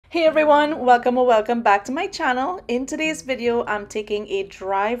Hey everyone, welcome or welcome back to my channel. In today's video, I'm taking a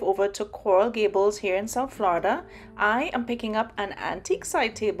drive over to Coral Gables here in South Florida. I am picking up an antique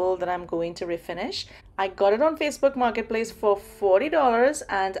side table that I'm going to refinish. I got it on Facebook Marketplace for $40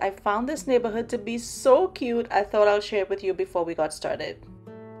 and I found this neighborhood to be so cute. I thought I'll share it with you before we got started.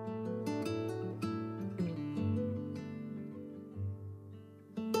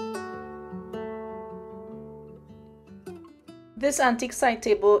 This antique side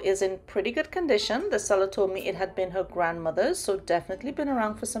table is in pretty good condition. The seller told me it had been her grandmother's, so definitely been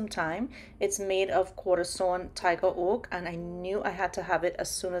around for some time. It's made of quarter-sawn tiger oak and I knew I had to have it as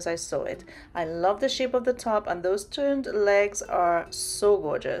soon as I saw it. I love the shape of the top and those turned legs are so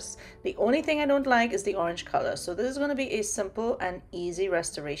gorgeous. The only thing I don't like is the orange color, so this is going to be a simple and easy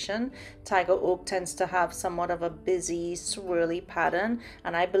restoration. Tiger oak tends to have somewhat of a busy, swirly pattern,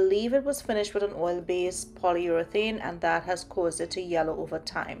 and I believe it was finished with an oil-based polyurethane and that has caused it to yellow over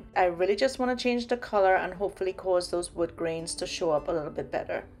time. I really just want to change the color and hopefully cause those wood grains to show up a little bit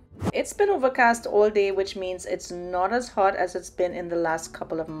better. It's been overcast all day, which means it's not as hot as it's been in the last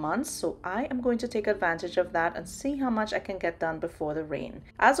couple of months, so I am going to take advantage of that and see how much I can get done before the rain.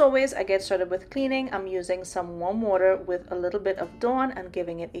 As always, I get started with cleaning. I'm using some warm water with a little bit of Dawn and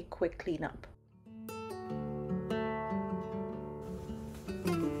giving it a quick cleanup.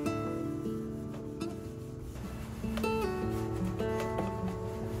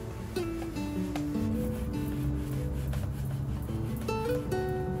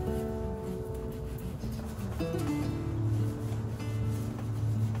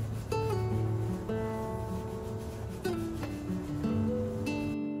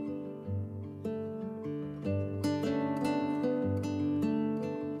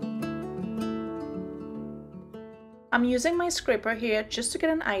 I'm using my scraper here just to get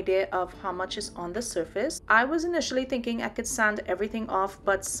an idea of how much is on the surface. I was initially thinking I could sand everything off,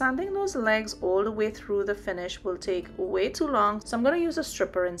 but sanding those legs all the way through the finish will take way too long, so I'm going to use a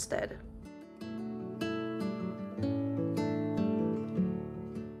stripper instead.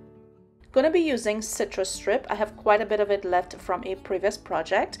 Going to be using citrus strip. I have quite a bit of it left from a previous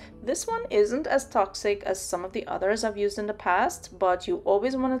project. This one isn't as toxic as some of the others I've used in the past, but you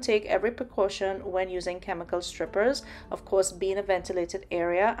always want to take every precaution when using chemical strippers. Of course, be in a ventilated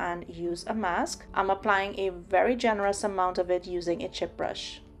area and use a mask. I'm applying a very generous amount of it using a chip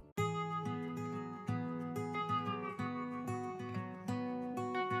brush.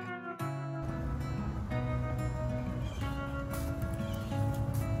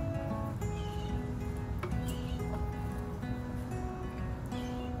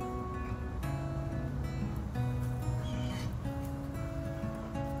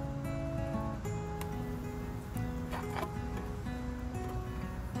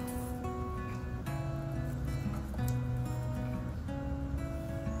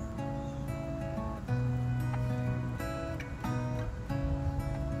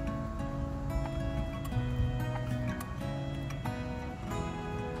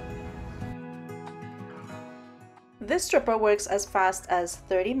 This stripper works as fast as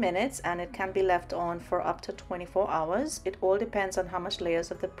 30 minutes and it can be left on for up to 24 hours. It all depends on how much layers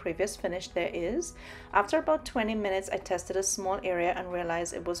of the previous finish there is. After about 20 minutes, I tested a small area and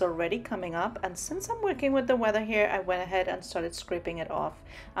realized it was already coming up. And since I'm working with the weather here, I went ahead and started scraping it off.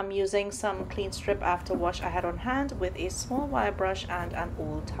 I'm using some clean strip after wash I had on hand with a small wire brush and an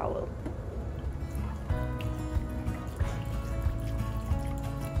old towel.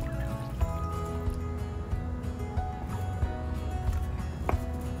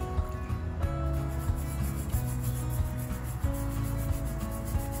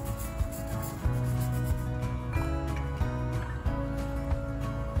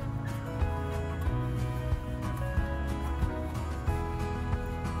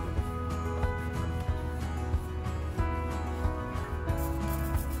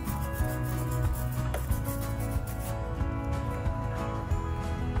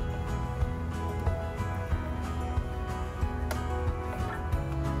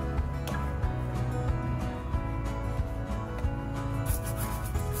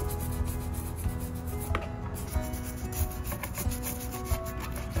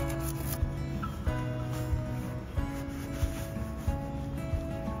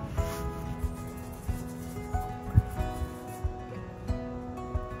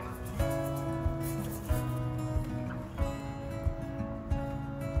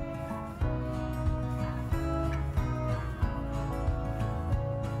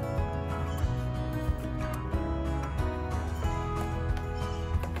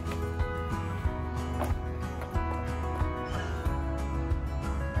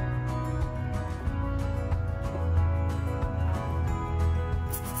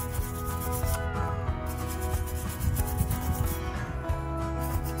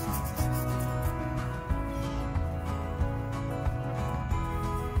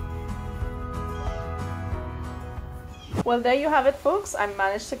 Well, there you have it, folks. I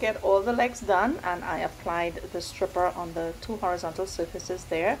managed to get all the legs done, and I applied the stripper on the two horizontal surfaces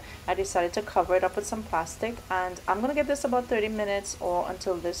there. I decided to cover it up with some plastic, and I'm going to give this about 30 minutes or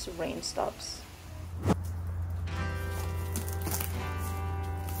until this rain stops.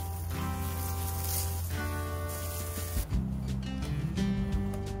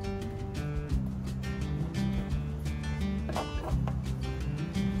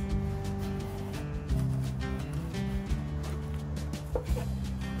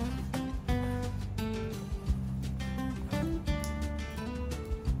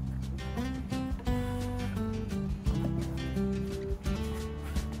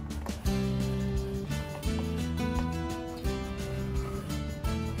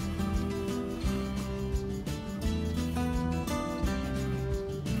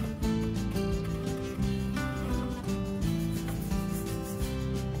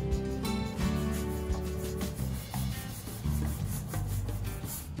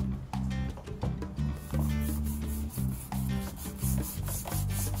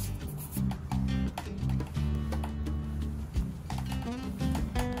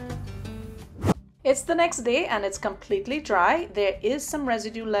 It's the next day and it's completely dry. There is some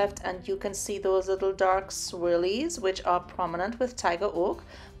residue left, and you can see those little dark swirlies which are prominent with tiger oak,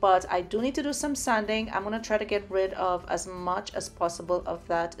 but I do need to do some sanding. I'm going to try to get rid of as much as possible of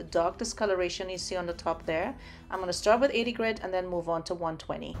that dark discoloration you see on the top there. I'm going to start with 80 grit and then move on to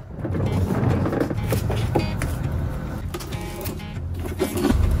 120.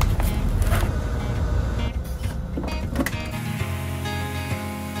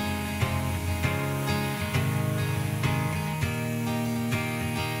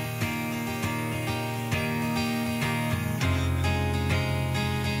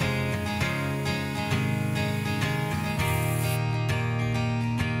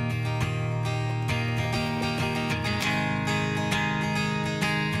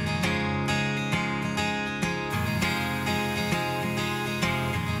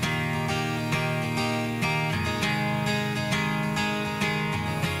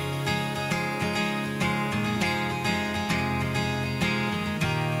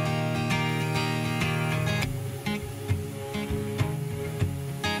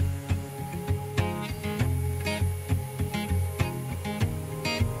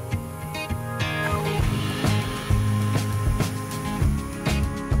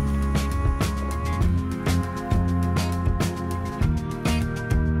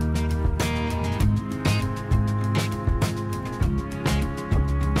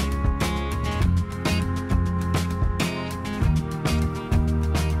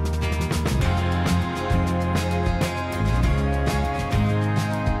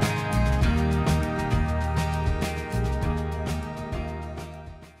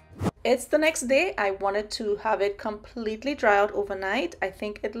 It's the next day. I wanted to have it completely dry out overnight. I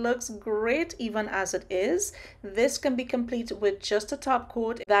think it looks great even as it is. This can be complete with just a top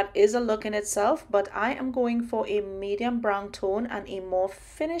coat. That is a look in itself, but I am going for a medium brown tone and a more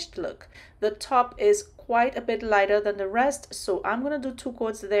finished look. The top is quite a bit lighter than the rest, so I'm going to do 2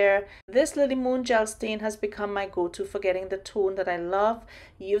 coats there. This Lily Moon gel stain has become my go-to for getting the tone that I love.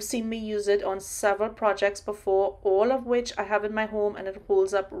 You've seen me use it on several projects before, all of which I have in my home, and it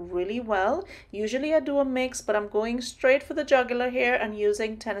holds up really well. Usually I do a mix, but I'm going straight for the jugular here and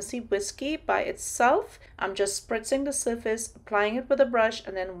using Tennessee Whiskey by itself. I'm just spritzing the surface, applying it with a brush,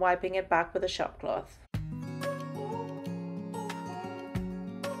 and then wiping it back with a shop cloth.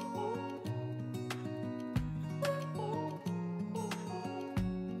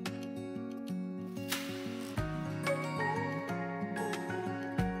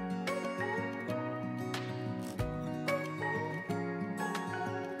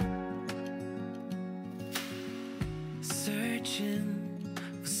 Searching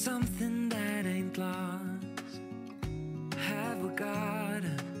for something that ain't lost. Have we got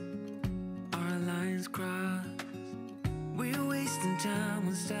our lines crossed? We're wasting time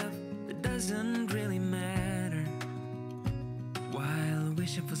on stuff that doesn't really matter, while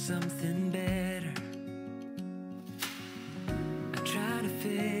wishing for something better. I try to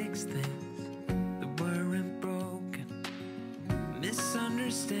fix things that weren't broken,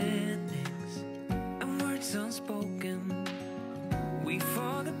 misunderstandings and words unspoken. We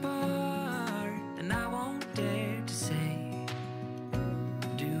fall apart, and I won't dare to say,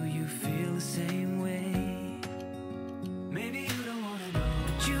 do you feel the same way? Maybe you don't wanna know,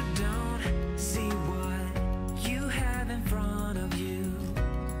 but you don't see what you have in front of you.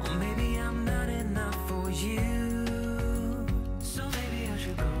 Or maybe I'm not enough.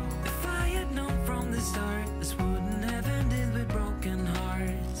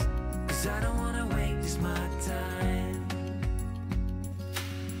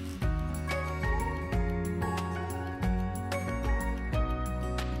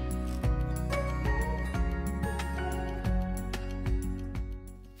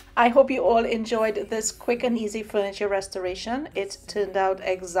 I hope you all enjoyed this quick and easy furniture restoration. It turned out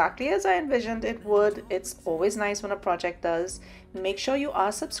exactly as I envisioned it would. It's always nice when a project does. Make sure you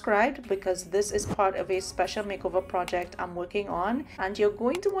are subscribed because this is part of a special makeover project I'm working on, and you're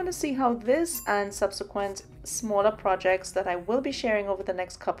going to want to see how this and subsequent smaller projects that I will be sharing over the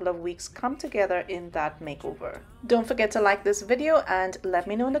next couple of weeks come together in that makeover. Don't forget to like this video and let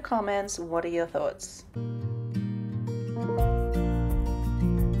me know in the comments what are your thoughts.